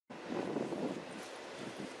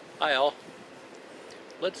Hi all,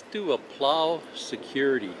 let's do a plow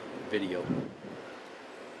security video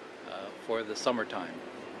for the summertime.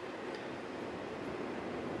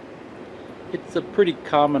 It's a pretty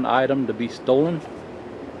common item to be stolen,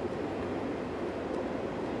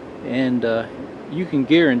 and you can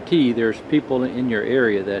guarantee there's people in your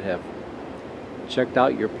area that have checked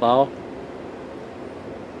out your plow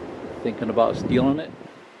thinking about stealing it.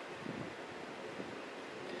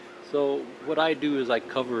 So what I do is I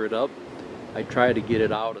cover it up. I try to get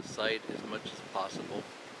it out of sight as much as possible.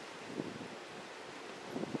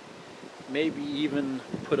 Maybe even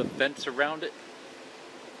put a fence around it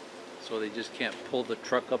so they just can't pull the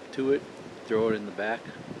truck up to it, throw it in the back.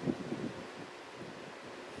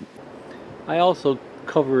 I also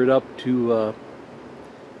cover it up to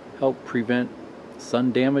help prevent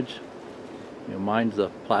sun damage. You know, mine's a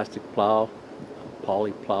plastic plow, a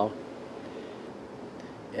poly plow,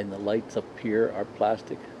 and the lights up here are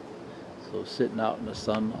plastic. So sitting out in the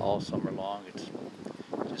sun all summer long, it's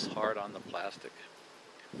just hard on the plastic.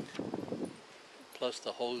 Plus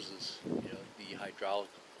the hoses, you know, the hydraulic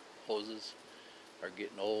hoses are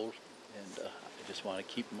getting old, and I just want to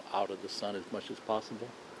keep them out of the sun as much as possible.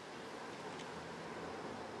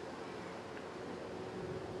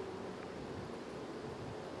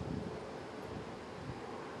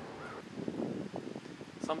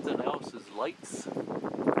 Something else is lights.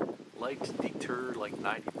 Lights deter like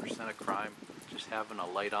 90% of crime. Just having a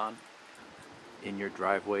light on in your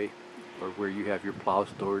driveway or where you have your plow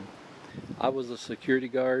stored. I was a security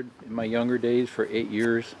guard in my younger days for 8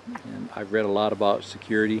 years, and I've read a lot about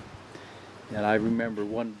security. And I remember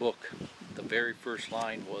one book, the very first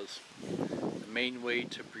line was, the main way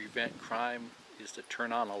to prevent crime is to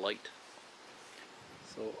turn on a light.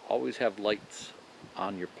 So always have lights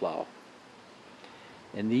on your plow.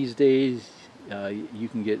 And these days you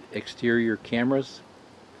can get exterior cameras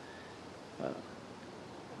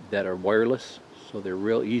that are wireless, so they're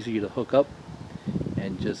real easy to hook up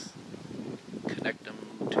and just connect them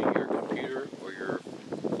to your computer or your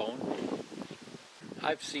phone.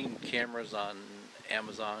 I've seen cameras on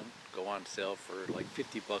Amazon go on sale for like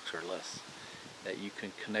 50 bucks or less that you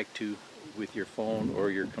can connect to with your phone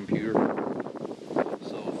or your computer.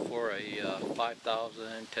 So for a $5,000,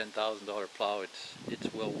 $10,000 plow,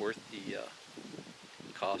 it's well worth the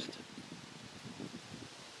cost.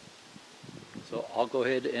 So I'll go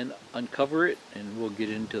ahead and uncover it, and we'll get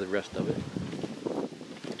into the rest of it.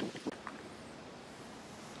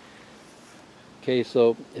 Okay,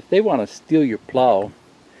 so if they want to steal your plow,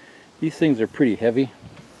 these things are pretty heavy.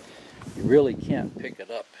 You really can't pick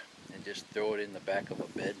it up and just throw it in the back of a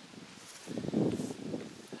bed.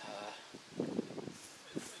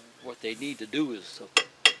 What they need to do is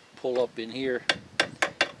pull up in here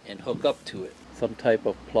and hook up to it. Some type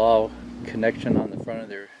of plow connection on the front of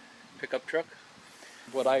their pickup truck.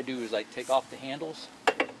 What I do is I take off the handles.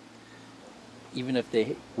 Even if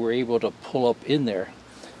they were able to pull up in there,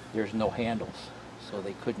 there's no handles, so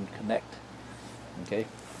they couldn't connect. Okay?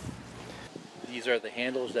 These are the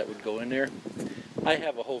handles that would go in there. I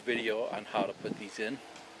have a whole video on how to put these in.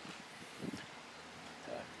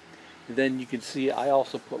 Then you can see I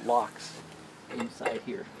also put locks inside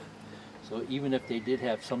here. So even if they did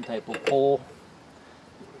have some type of pole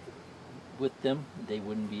with them, they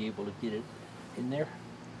wouldn't be able to get it in there.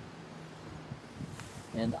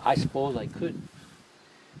 And I suppose I could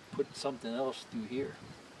put something else through here.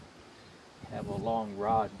 Have a long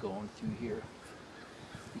rod going through here,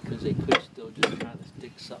 because they could still just kind of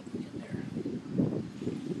stick something in there.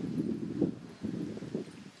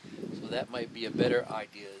 So that might be a better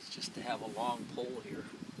idea, is just to have a long pole here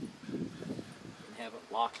and have it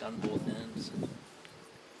locked on both ends.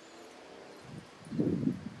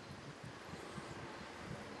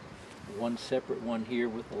 One separate one here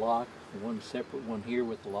with the lock, one separate one here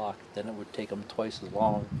with the lock. Then it would take them twice as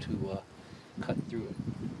long to cut through it.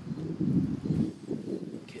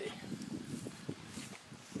 Okay.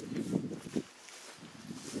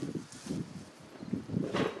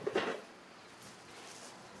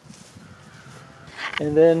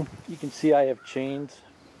 And then you can see I have chains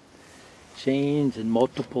and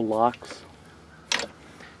multiple locks.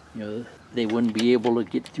 You know, they wouldn't be able to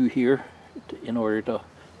get through here in order to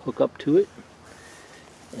hook up to it.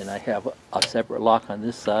 And I have a separate lock on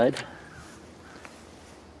this side.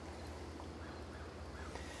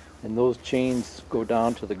 And those chains go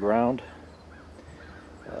down to the ground.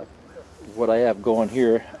 What I have going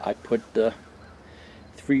here, I put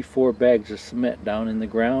 3-4 bags of cement down in the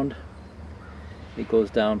ground. It goes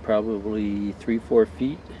down probably 3-4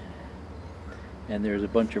 feet, and there's a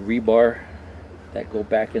bunch of rebar that go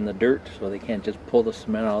back in the dirt, so they can't just pull the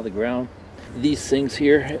cement out of the ground. these things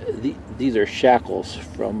here, these are shackles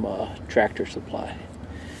from Tractor Supply.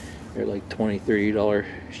 They're like $20–$30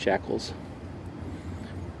 shackles.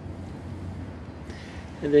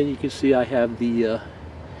 And then you can see I have the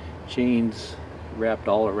chains wrapped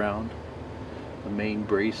all around the main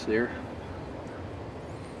brace there.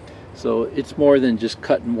 So it's more than just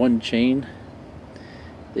cutting one chain.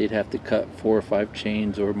 They'd have to cut 4 or 5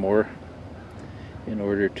 chains or more in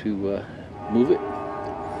order to move it.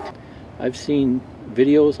 I've seen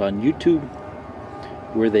videos on YouTube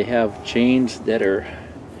where they have chains that are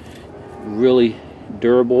really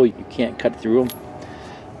durable. You can't cut through them,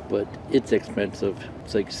 but it's expensive.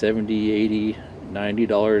 It's like $70, $80,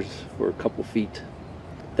 $90 for a couple feet.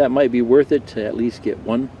 That might be worth it to at least get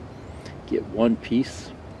one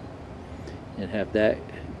piece and have that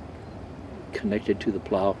connected to the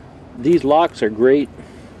plow. These locks are great,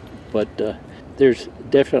 but there's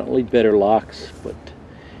definitely better locks, but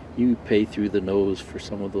you pay through the nose for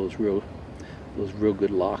some of those real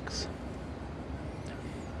good locks.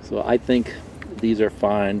 So I think these are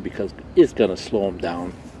fine because it's gonna slow them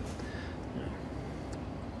down.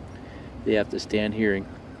 They have to stand here and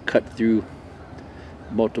cut through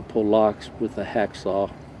multiple locks with a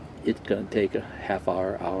hacksaw. It's gonna take a half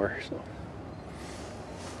hour. So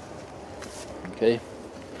okay.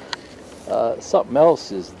 Something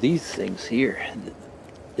else is these things here.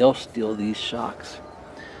 They'll steal these shocks.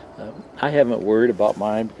 I haven't worried about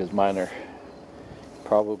mine because mine are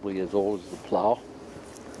probably as old as the plow.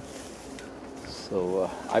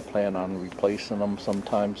 So I plan on replacing them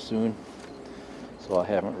sometime soon. So I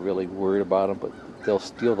haven't really worried about them, but they'll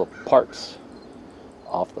steal the parts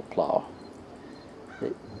off the plow.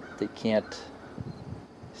 They can't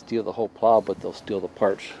steal the whole plow, but they'll steal the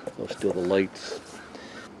parts. They'll steal the lights.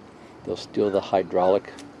 They'll steal the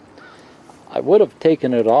hydraulic. I would have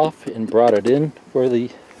taken it off and brought it in for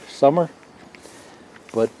the summer,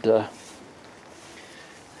 but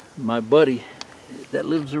my buddy that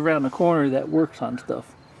lives around the corner that works on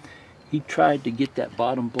stuff, he tried to get that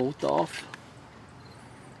bottom bolt off.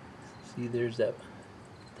 See, there's that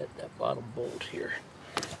bottom bolt here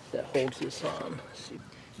that holds this on. See,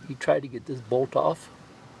 he tried to get this bolt off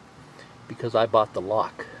because I bought the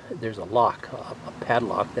lock. There's a lock, a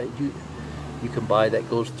padlock that you can buy that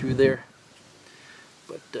goes through there.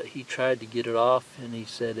 But he tried to get it off, and he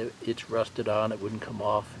said it's rusted on, it wouldn't come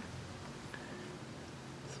off.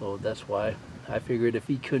 So that's why I figured if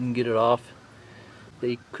he couldn't get it off,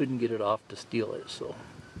 they couldn't get it off to steal it. So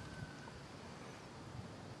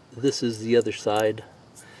this is the other side.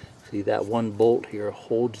 See, that one bolt here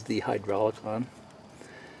holds the hydraulic on.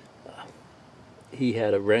 He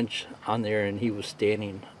had a wrench on there and he was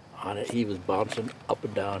standing on it. He was bouncing up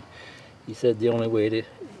and down. He said the only way to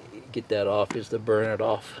get that off is to burn it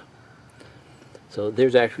off. So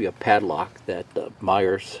there's actually a padlock that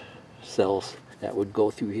Meyer sells that would go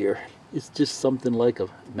through here. It's just something like a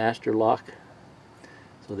master lock,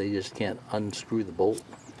 so they just can't unscrew the bolt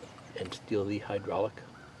and steal the hydraulic.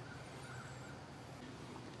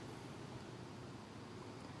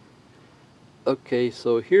 Okay,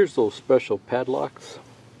 so here's those special padlocks.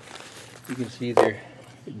 You can see they're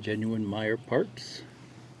genuine Meyer parts.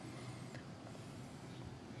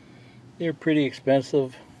 They're pretty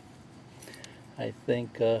expensive. I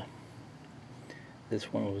think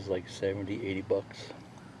this one was like 70–80 bucks.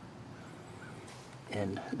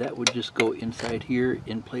 And that would just go inside here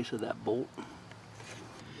in place of that bolt.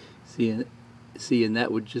 See, and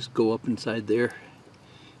that would just go up inside there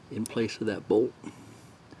in place of that bolt.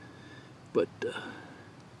 But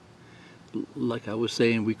like I was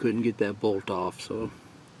saying, we couldn't get that bolt off, so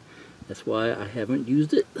that's why I haven't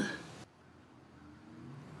used it.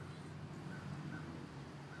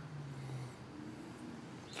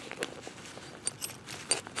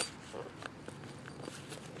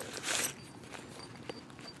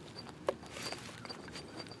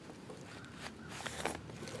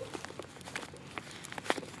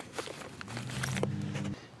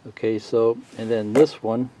 Okay, so, and then this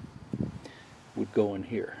one would go in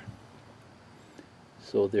here.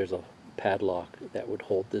 So there's a padlock that would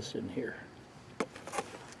hold this in here.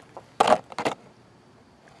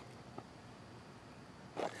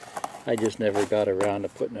 I just never got around to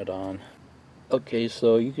putting it on. Okay,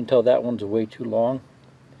 so you can tell that one's way too long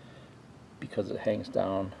because it hangs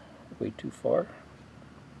down way too far.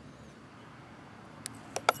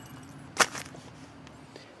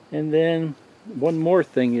 And then one more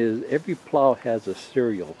thing is every plow has a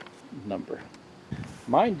serial number.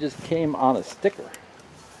 Mine just came on a sticker.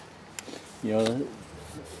 You know,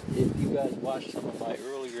 if you guys watched some of my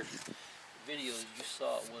earlier videos, you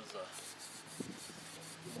saw it was a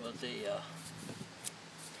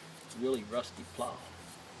really rusty plow.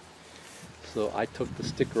 So I took the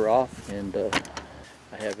sticker off and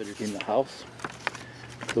I have it in the house.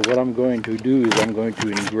 So what I'm going to do is I'm going to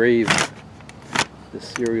engrave the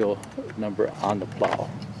serial number on the plow.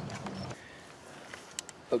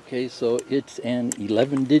 Okay, so it's an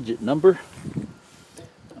 11-digit number.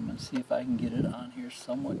 I'm going to see if I can get it on here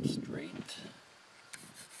somewhat straight.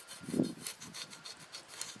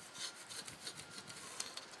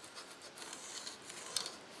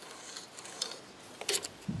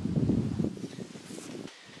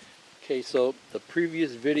 Okay, so the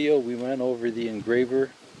previous video we went over the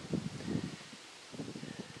engraver.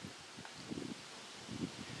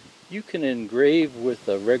 You can engrave with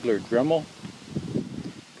a regular Dremel,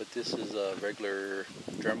 but this is a regular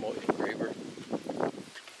Dremel Engraver.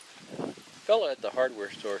 Fella at the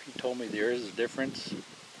hardware store, he told me there is a difference,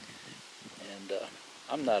 and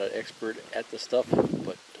I'm not an expert at the stuff,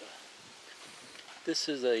 but this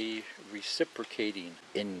is a reciprocating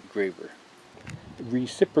engraver.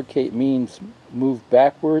 Reciprocate means move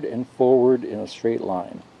backward and forward in a straight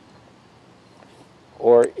line,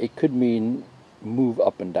 or it could mean move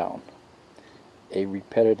up and down, a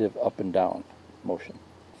repetitive up and down motion.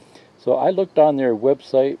 So I looked on their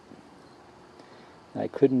website, and I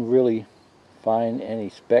couldn't really find any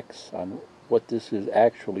specs on what this is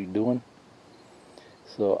actually doing.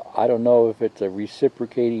 So I don't know if it's a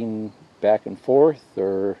reciprocating back and forth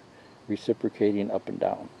or reciprocating up and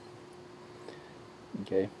down.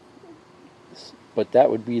 Okay, but that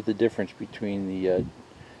would be the difference between the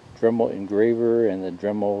Dremel Engraver and the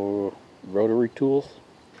Dremel rotary tools.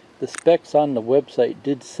 The specs on the website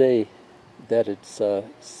did say that it's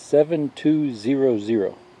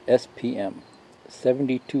 7200 SPM,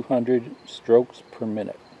 7200 strokes per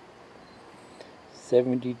minute.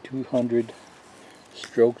 7200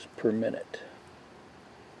 strokes per minute.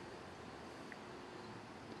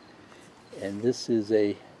 And this is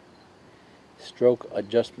a stroke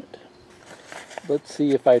adjustment. Let's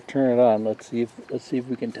see if I turn it on. Let's see if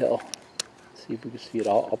we can tell. See if we can see it.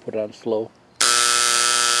 I'll put it on slow.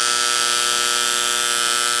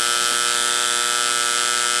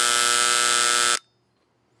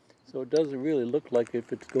 So it doesn't really look like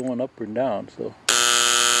if it's going up or down. So it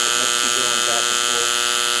must be going back and forth.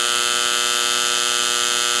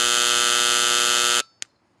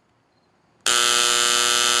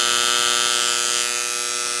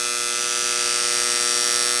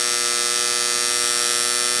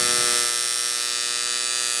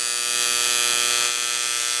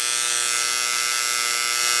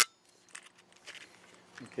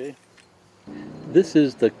 Okay. This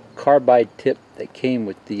is the carbide tip that came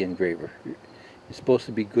with the engraver. It's supposed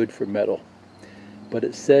to be good for metal, but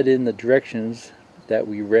it said in the directions that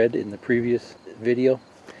we read in the previous video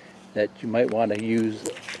that you might want to use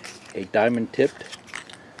a diamond tipped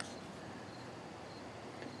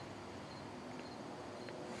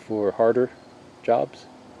for harder jobs.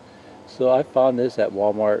 So I found this at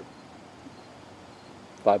Walmart,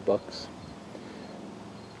 $5.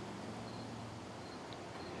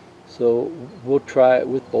 So we'll try it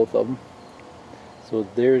with both of them. So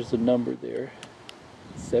there's the number there,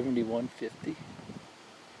 7150.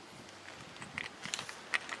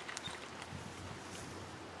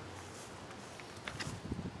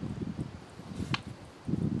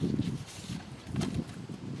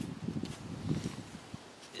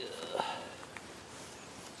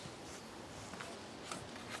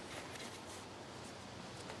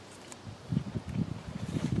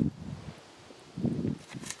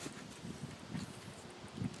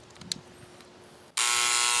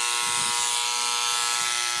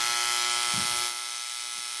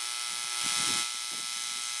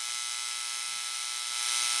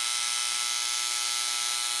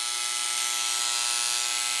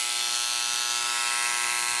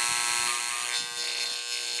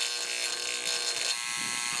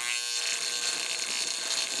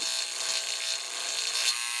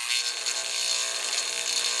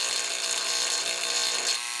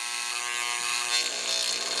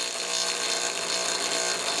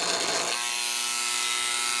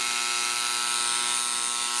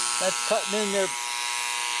 That's cutting in there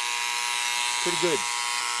pretty good.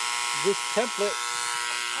 This template,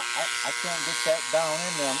 I can't get that down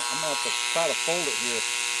in there. I'm going to have to try to fold it here.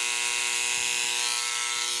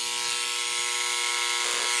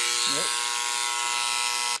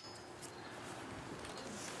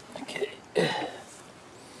 Yep. Okay.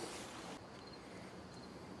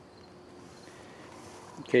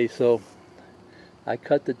 Okay, so I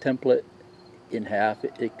cut the template in half.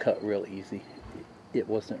 It cut real easy. It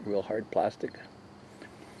wasn't real hard plastic.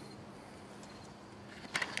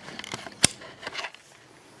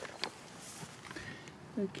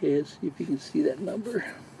 Okay, let's see if you can see that number.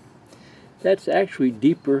 That's actually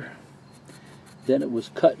deeper than it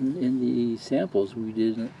was cutting in the samples we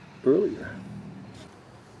did earlier.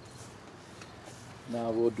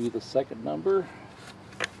 Now we'll do the second number.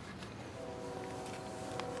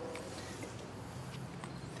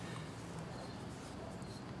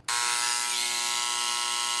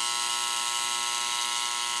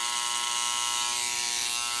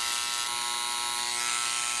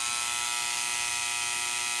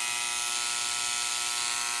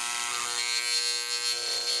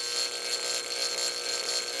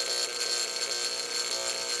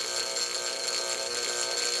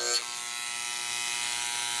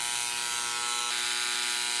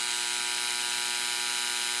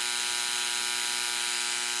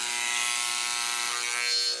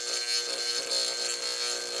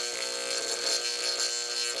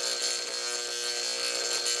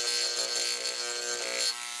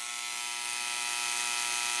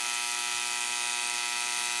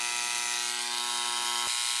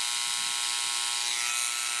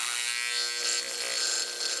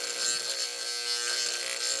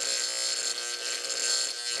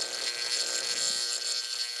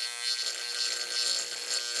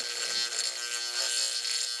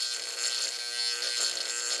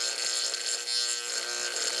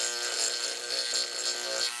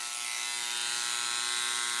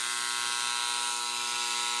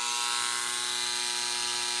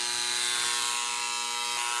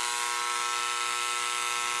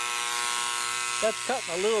 That's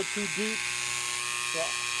cutting a little too deep, so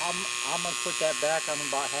I'm going to put that back on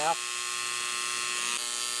about half.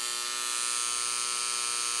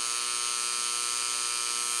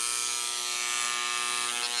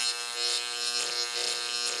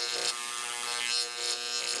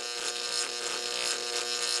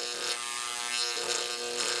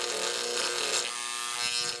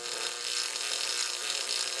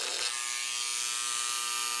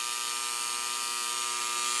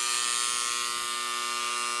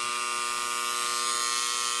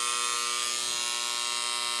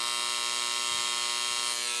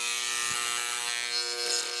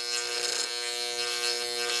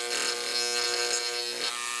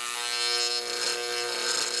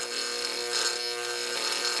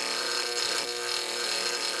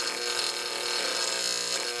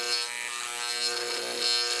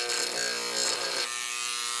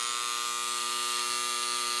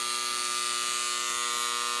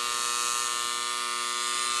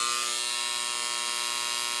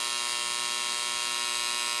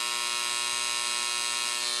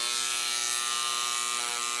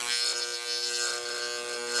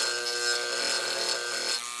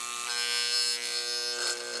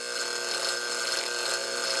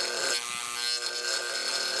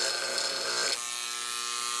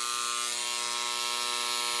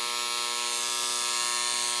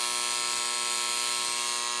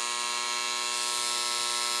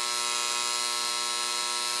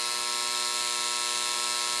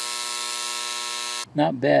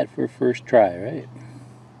 Not bad for first try, right?